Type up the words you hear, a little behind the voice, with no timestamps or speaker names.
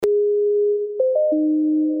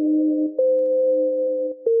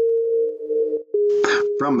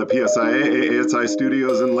From the PSIA ASI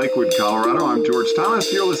studios in Lakewood, Colorado, I'm George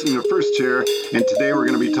Thomas. You're listening to First Chair, and today we're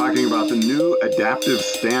going to be talking about the new adaptive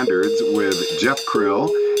standards with Jeff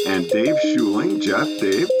Krill and Dave Schuling. Jeff,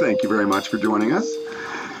 Dave, thank you very much for joining us.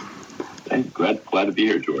 Glad to be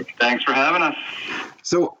here, George. Thanks for having us.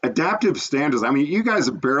 So, adaptive standards, I mean, you guys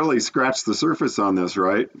have barely scratched the surface on this,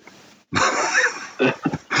 right?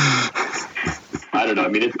 I don't know. I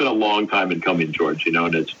mean, it's been a long time in coming, George,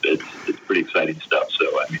 and it's pretty exciting stuff. So,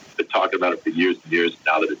 I mean, we've been talking about it for years and years.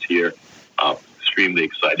 Now that it's here, extremely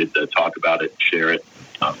excited to talk about it, share it,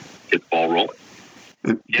 get the ball rolling.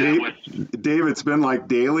 Dave, it's been like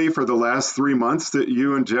daily for the last 3 months that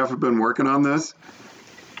you and Jeff have been working on this?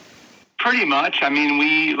 Pretty much. I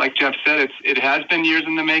mean, like Jeff said, it has been years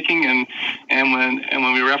in the making, and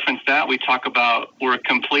when we reference that, we talk about we're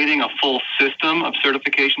completing a full system of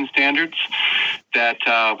certification standards that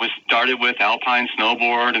was started with alpine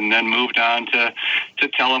snowboard and then moved on to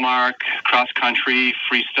telemark, cross country,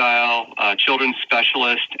 freestyle, children's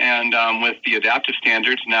specialist, and with the adaptive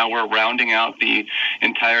standards, now we're rounding out the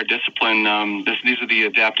entire discipline. These are the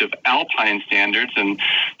adaptive alpine standards, and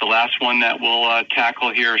the last one that we'll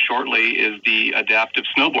tackle here shortly is the adaptive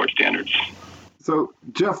snowboard standards. So,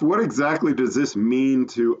 Jeff, what exactly does this mean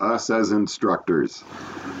to us as instructors?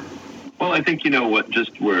 Well, I think,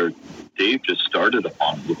 just where Dave just started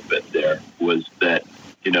upon a little bit there was that,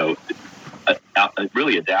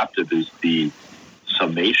 really adaptive is the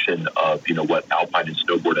summation of, what alpine and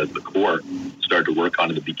snowboard as the core started to work on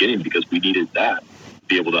in the beginning, because we needed that to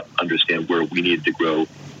be able to understand where we needed to grow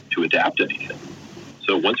to adapt anything.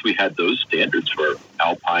 So once we had those standards for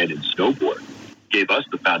alpine and snowboard, gave us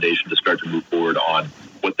the foundation to start to move forward on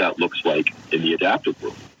what that looks like in the adaptive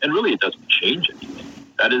world. And really, it doesn't change anything.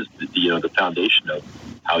 That is the foundation of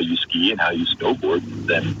how you ski and how you snowboard,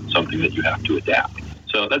 then something that you have to adapt.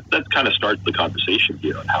 So that kind of starts the conversation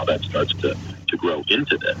here on how that starts to grow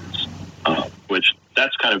into this, which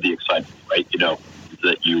that's kind of the excitement, right?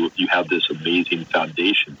 That you have this amazing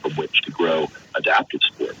foundation from which to grow adaptive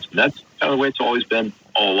sports. And that's kind of the way it's always been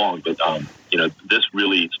all along. But, this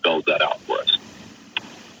really spells that out for us.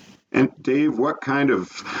 And Dave, what kind of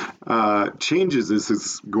changes is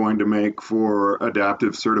this going to make for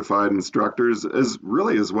adaptive certified instructors as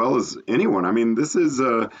well as anyone? I mean, this is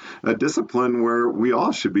a discipline where we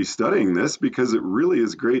all should be studying this because it really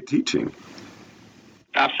is great teaching.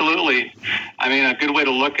 Absolutely. I mean, a good way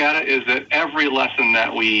to look at it is that every lesson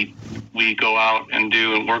that we go out and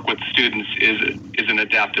do and work with students is an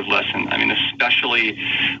adaptive lesson. I mean, especially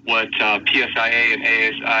what PSIA and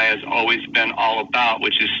ASI has always been all about,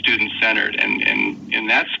 which is student-centered. And in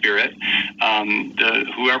that spirit,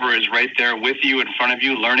 whoever is right there with you, in front of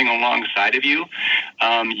you, learning alongside of you,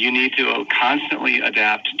 you need to constantly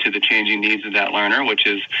adapt to the changing needs of that learner, which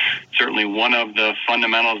is certainly one of the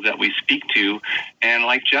fundamentals that we speak to. And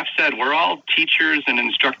like Jeff said, we're all teachers and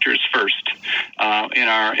instructors first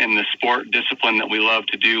in the sport discipline that we love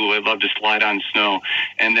to do. We love to slide on snow,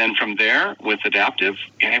 and then from there, with adaptive,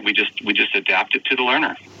 we just adapt it to the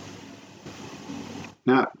learner.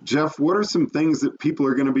 Now, Jeff, what are some things that people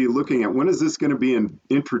are going to be looking at? When is this going to be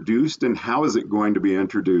introduced, and how is it going to be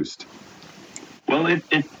introduced? Well,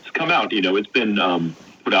 it's come out. It's been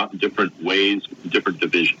put out in different ways, different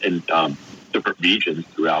divisions, and different regions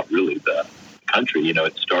throughout really the country.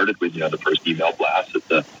 It started with the first email blast that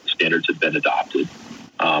the standards had been adopted,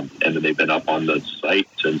 and then they've been up on the site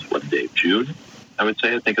since June. I would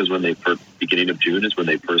say, I think, is when beginning of June is when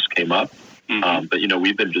they first came up. Mm-hmm. But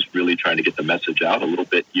we've been just really trying to get the message out a little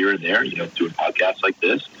bit here and there. Doing podcasts like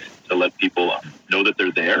this to let people know that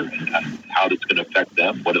they're there and how it's going to affect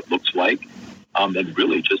them, what it looks like, and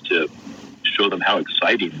really just to show them how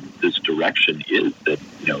exciting this direction is that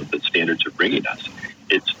that standards are bringing us.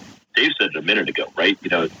 It's Dave said it a minute ago, right?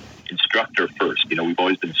 Instructor first. We've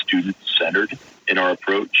always been student-centered in our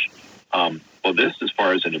approach. Well, this, as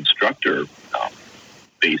far as an instructor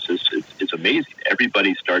basis, it's amazing.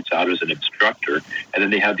 Everybody starts out as an instructor, and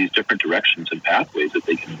then they have these different directions and pathways that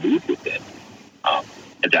they can move within.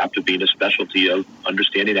 Adaptive being a specialty of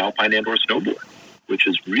understanding alpine and or snowboard, which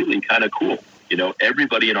is really kind of cool.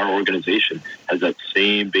 Everybody in our organization has that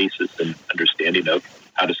same basis and understanding of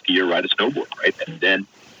how to ski or ride a snowboard, right? And then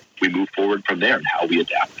we move forward from there and how we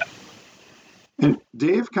adapt that. And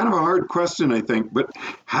Dave, kind of a hard question, I think, but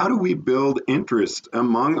how do we build interest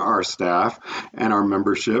among our staff and our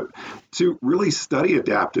membership to really study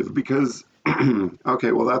adaptive? Because,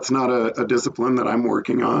 okay, well, that's not a discipline that I'm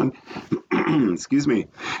working on. Excuse me.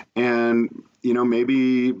 And,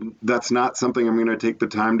 maybe that's not something I'm going to take the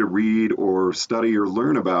time to read or study or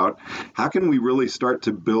learn about. How can we really start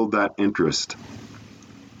to build that interest?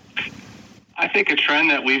 I think a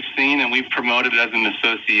trend that we've seen and we've promoted as an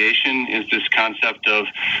association is this concept of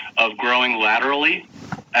growing laterally,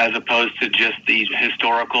 as opposed to just the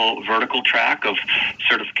historical vertical track of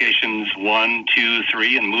certifications 1, 2,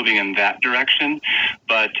 3 and moving in that direction.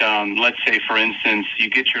 But let's say, for instance, you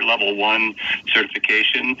get your level 1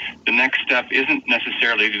 certification. The next step isn't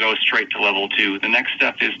necessarily to go straight to level 2. The next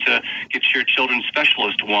step is to get your children's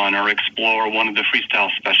specialist 1 or explore one of the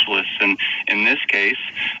freestyle specialists. And in this case,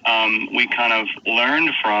 we kind of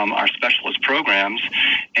learned from our specialist programs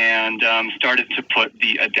and started to put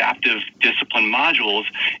the adaptive discipline modules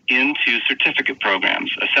into certificate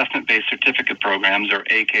programs, assessment-based certificate programs, or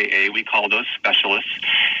AKA, we call those specialists.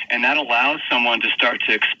 And that allows someone to start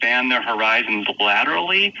to expand their horizons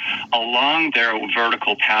laterally along their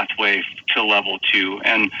vertical pathway to level 2.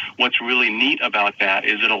 And what's really neat about that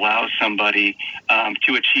is it allows somebody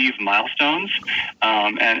to achieve milestones,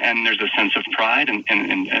 and there's a sense of pride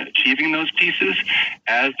in achieving those pieces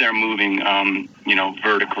as they're moving,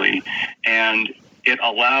 vertically. And it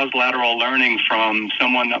allows lateral learning from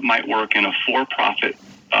someone that might work in a for-profit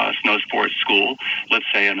snow sports school, let's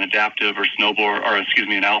say an adaptive or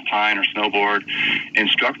an alpine or snowboard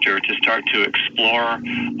instructor, to start to explore,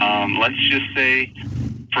 let's just say,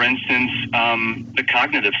 for instance, the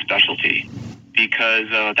cognitive specialty, because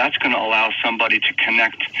that's going to allow somebody to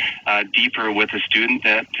connect deeper with a student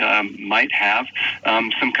that might have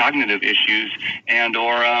some cognitive issues, and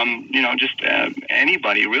or just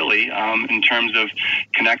anybody really, in terms of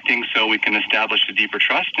connecting, so we can establish a deeper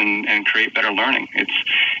trust and create better learning.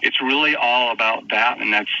 It's really all about that,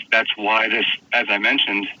 and that's why this, as I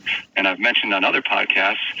mentioned, and I've mentioned on other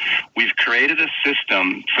podcasts, we've created a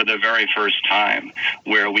system for the very first time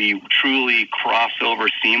where we truly cross over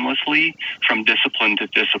seamlessly from discipline to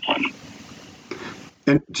discipline.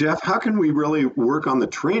 And Jeff, how can we really work on the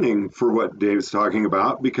training for what Dave's talking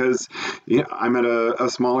about? Because I'm at a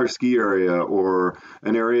smaller ski area or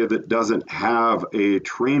an area that doesn't have a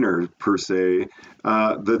trainer per se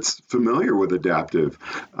that's familiar with adaptive.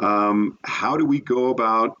 How do we go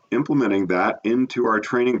about implementing that into our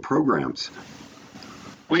training programs?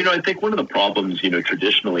 Well, I think one of the problems,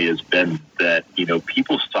 traditionally has been that,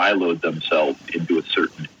 people siloed themselves into a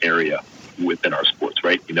certain area within our sports,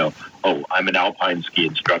 right? I'm an alpine ski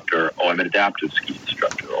instructor, I'm an adaptive ski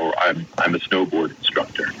instructor, or I'm a snowboard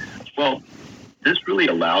instructor. Well, this really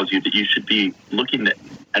allows you that you should be looking at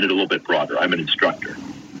it a little bit broader. I'm an instructor,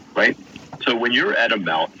 right? So when you're at a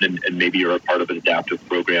mountain and maybe you're a part of an adaptive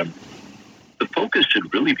program, the focus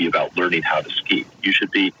should really be about learning how to ski. You should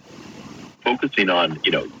be focusing on,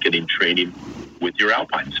 getting training with your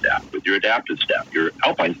alpine staff, with your adaptive staff. Your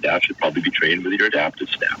alpine staff should probably be trained with your adaptive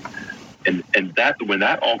staff. And that, when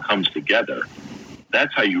that all comes together,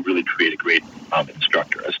 that's how you really create a great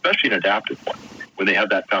instructor, especially an adaptive one, when they have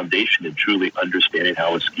that foundation in truly understanding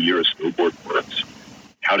how a ski or a snowboard works,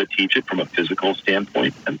 how to teach it from a physical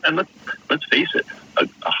standpoint. And let's face it, a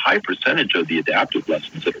high percentage of the adaptive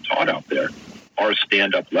lessons that are taught out there are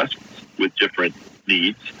stand-up lessons with different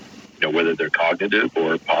needs, whether they're cognitive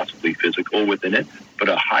or possibly physical within it, but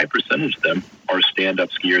a high percentage of them are stand-up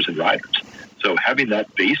skiers and riders. So having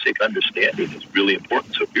that basic understanding is really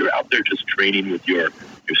important. So if you're out there just training with your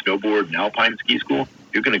snowboard and alpine ski school,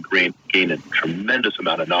 you're going to gain a tremendous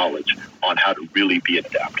amount of knowledge on how to really be an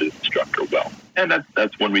adaptive instructor well. And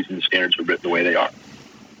that's one reason the standards are written the way they are.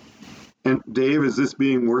 And Dave, is this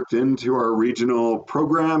being worked into our regional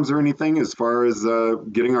programs or anything as far as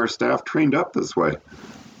getting our staff trained up this way?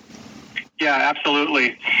 Yeah,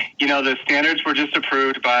 absolutely. The standards were just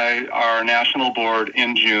approved by our national board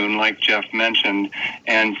in June, like Jeff mentioned.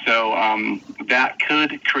 And so that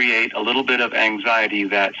could create a little bit of anxiety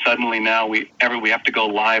that suddenly now we have to go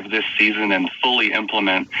live this season and fully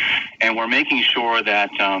implement. And we're making sure that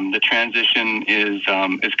the transition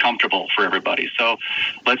is comfortable for everybody. So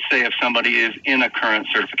let's say if somebody is in a current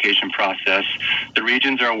certification process, the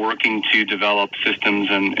regions are working to develop systems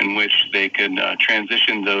in which they can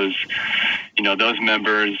transition those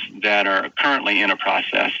members that are currently in a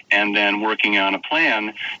process, and then working on a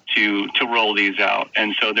plan to roll these out.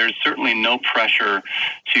 And so there's certainly no pressure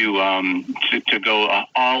to go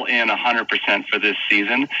all in 100% for this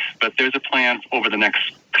season, but there's a plan over the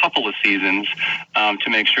next couple of seasons to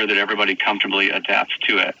make sure that everybody comfortably adapts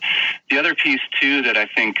to it. The other piece too that I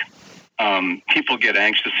think people get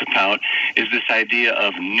anxious about is this idea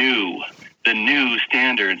of new. the new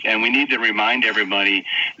standards, and we need to remind everybody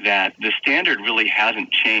that the standard really hasn't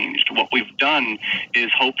changed. What we've done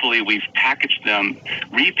is hopefully we've repackaged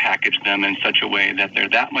them in such a way that they're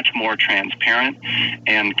that much more transparent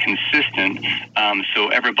and consistent, so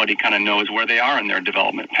everybody kind of knows where they are in their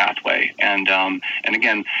development pathway. And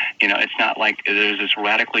again, it's not like there's this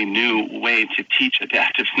radically new way to teach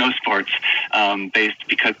adaptive snow sports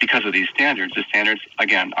because of these standards. The standards,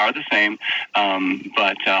 again, are the same,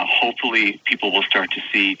 but hopefully people will start to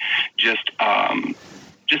see just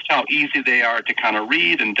how easy they are to kind of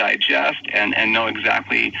read and digest and know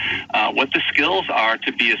exactly what the skills are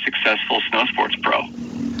to be a successful snow sports pro.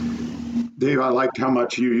 Dave, I liked how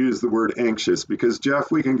much you use the word anxious, because, Jeff,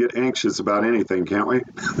 we can get anxious about anything, can't we?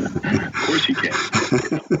 Of course you can.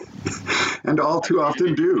 And all too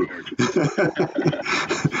often do.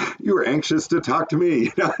 You were anxious to talk to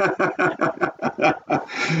me.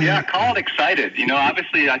 Yeah, call it excited.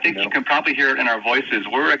 Obviously, I think you can probably hear it in our voices.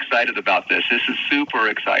 We're excited about this. This is super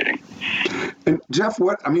exciting. And Jeff,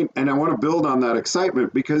 and I want to build on that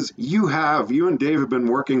excitement, because you and Dave have been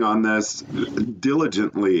working on this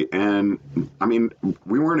diligently. And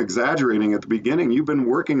we weren't exaggerating at the beginning. You've been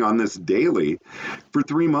working on this daily for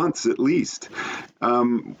 3 months at least.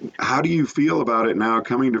 How do you feel about it now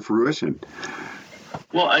coming to fruition?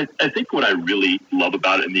 Well, I think what I really love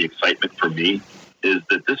about it, and the excitement for me, is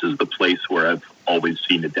that this is the place where I've always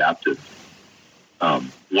seen adaptive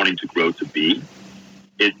wanting to grow to be.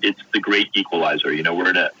 It's the great equalizer. We're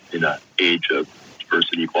in an age of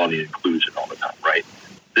diversity, equality, and inclusion all the time, right?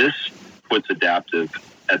 This puts adaptive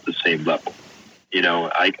at the same level.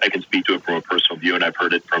 I can speak to it from a personal view, and I've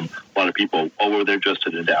heard it from a lot of people. Well, they're just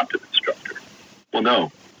an adaptive instructor. Well,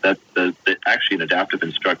 no, actually an adaptive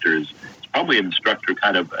instructor is probably an instructor,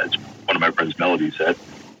 kind of, as one of my friends, Melody, said,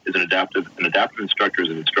 is an adaptive instructor is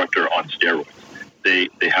an instructor on steroids. They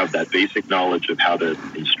have that basic knowledge of how to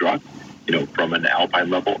instruct, from an alpine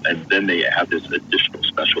level, and then they have this additional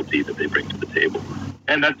specialty that they bring to the table.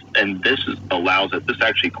 And this allows it. This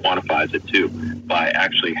actually quantifies it too, by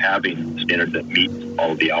actually having standards that meet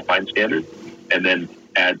all of the alpine standards, and then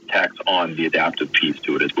tacks on the adaptive piece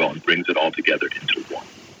to it as well, and brings it all together into one.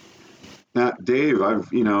 Now, Dave, I've,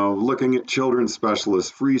 looking at children's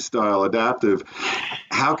specialists, freestyle, adaptive,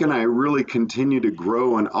 how can I really continue to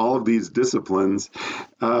grow in all of these disciplines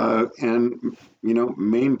and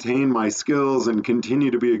maintain my skills and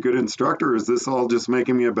continue to be a good instructor? Is this all just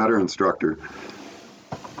making me a better instructor?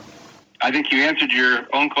 I think you answered your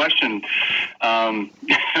own question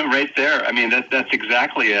right there. That's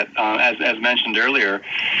exactly it. As mentioned earlier,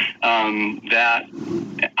 that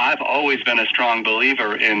I've always been a strong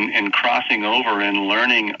believer in crossing over and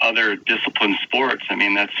learning other discipline sports.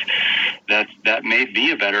 That made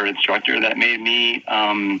me a better instructor. That made me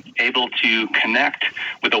able to connect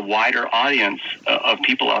with a wider audience of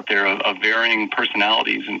people out there of varying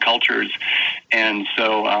personalities and cultures. And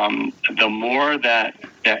so the more that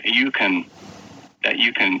you can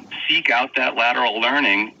seek out that lateral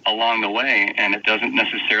learning along the way, and it doesn't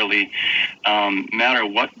necessarily matter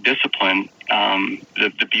what discipline.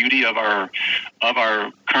 The beauty of our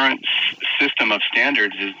current system of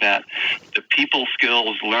standards is that the people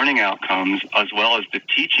skills learning outcomes, as well as the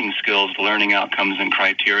teaching skills learning outcomes and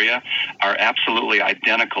criteria, are absolutely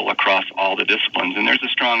identical across all the disciplines. And there's a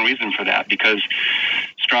strong reason for that, because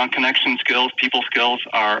strong connection skills, people skills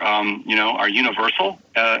are universal,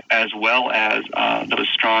 as well as those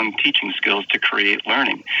strong teaching skills to create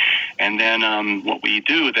learning. And then what we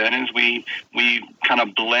do then is we kind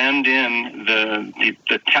of blend in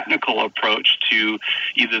the technical approach to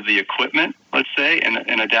either the equipment, let's say,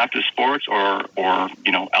 in adaptive sports, or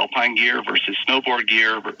alpine gear versus snowboard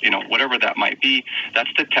gear, whatever that might be. That's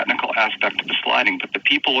the technical aspect of the sliding. But the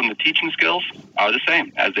people and the teaching skills are the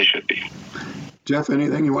same, as they should be. Jeff,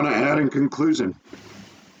 anything you want to add in conclusion?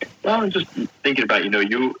 Well, I'm just thinking about,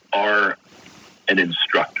 you are an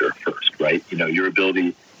instructor first, right? Your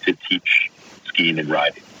ability to teach skiing and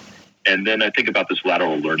riding. And then I think about this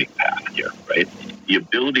lateral learning path here, right? The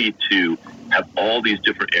ability to have all these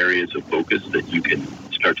different areas of focus that you can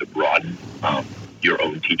start to broaden your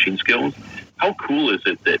own teaching skills. How cool is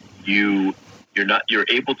it that you're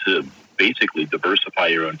able to basically diversify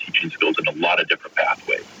your own teaching skills in a lot of different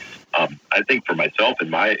pathways? I think for myself and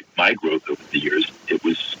my growth over the years, it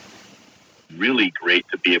was really great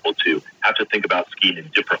to be able to have to think about skiing in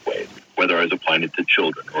different ways, whether I was applying it to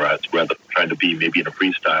children, or I was rather trying to be maybe in a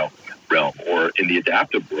freestyle realm, or in the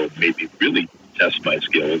adaptive world, maybe really test my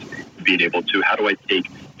skills, being able to, how do I take,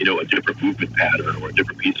 a different movement pattern or a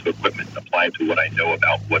different piece of equipment and apply it to what I know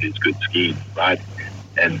about what is good skiing and riding.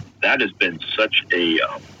 And that has been such a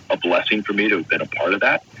blessing for me to have been a part of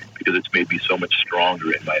that, because it's made me so much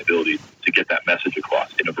stronger in my ability to get that message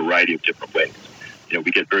across in a variety of different ways.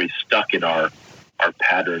 We get very stuck in our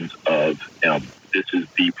patterns of this is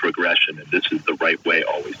the progression and this is the right way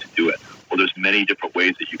always to do it. Well, there's many different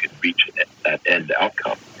ways that you can reach that end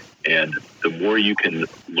outcome. And the more you can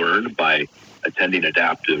learn by attending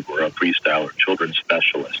adaptive or a freestyle or children's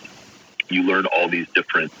specialist, you learn all these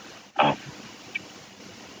different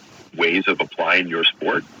ways of applying your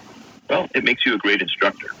sport. Well, it makes you a great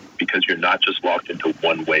instructor because you're not just locked into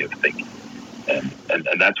one way of thinking. And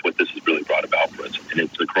that's what this has really brought about for us. And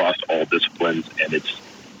it's across all disciplines, and it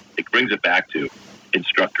brings it back to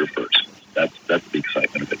instructor first. That's the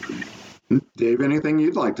excitement of it for me. Dave, anything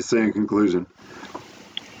you'd like to say in conclusion?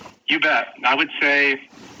 You bet. I would say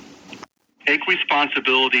take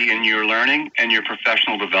responsibility in your learning and your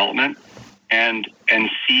professional development, and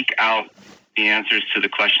seek out the answers to the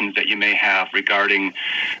questions that you may have regarding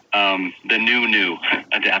the new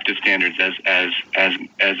adaptive standards as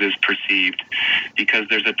is perceived, because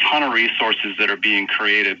there's a ton of resources that are being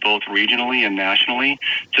created both regionally and nationally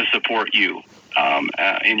to support you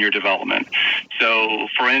in your development. So,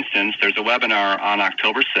 for instance, there's a webinar on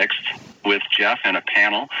October 6th with Jeff and a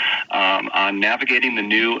panel on navigating the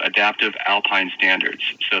new adaptive alpine standards.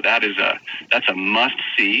 So that's a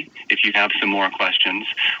must-see if you have some more questions.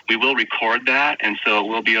 We will record that, and so it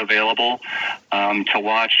will be available to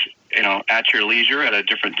watch at your leisure at a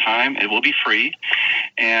different time. It will be free.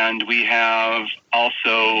 And we have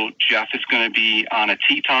also, Jeff is going to be on a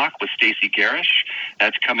Tea Talk with Stacy Garish.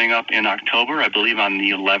 That's coming up in October, I believe on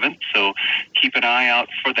the 11th. So keep an eye out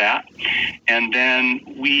for that. And then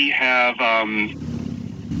we have,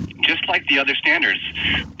 just like the other standards,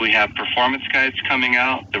 we have performance guides coming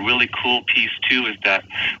out. The really cool piece, too, is that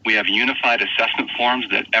we have unified assessment forms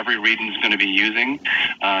that every region is going to be using,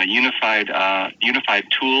 unified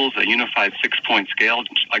tools, a unified 6-point scale,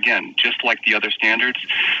 again, just like the other standards.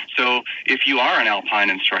 So if you are an alpine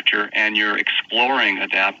instructor and you're exploring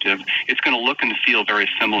adaptive, it's going to look and feel very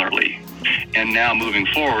similarly. And now moving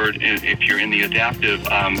forward, if you're in the adaptive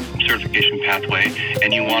certification pathway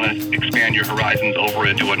and you want to expand your horizons over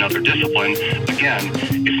into another discipline, again,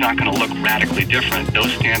 it's not going to look radically different.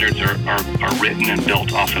 Those standards are written and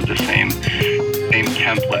built off of the same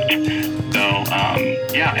template. So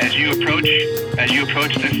as you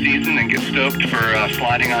approach this season and get stoked for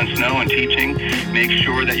sliding on snow and teaching, make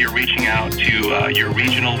sure that you're reaching out to your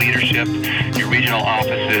regional leadership, your regional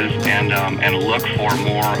offices, and look for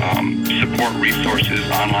more support resources,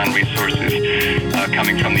 online resources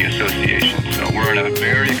coming from the association. So we're in a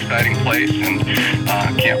very exciting place, and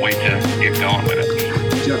can't wait to get going with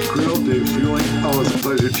it. Jeff Creel, Dave Schuling, always a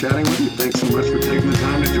pleasure chatting with you. Thanks so much for taking the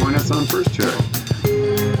time to join us on First Chair.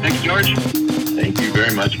 Thanks, George. Thank you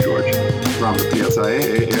very much, George. From the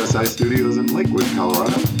PSIA ASI studios in Lakewood,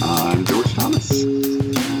 Colorado, I'm George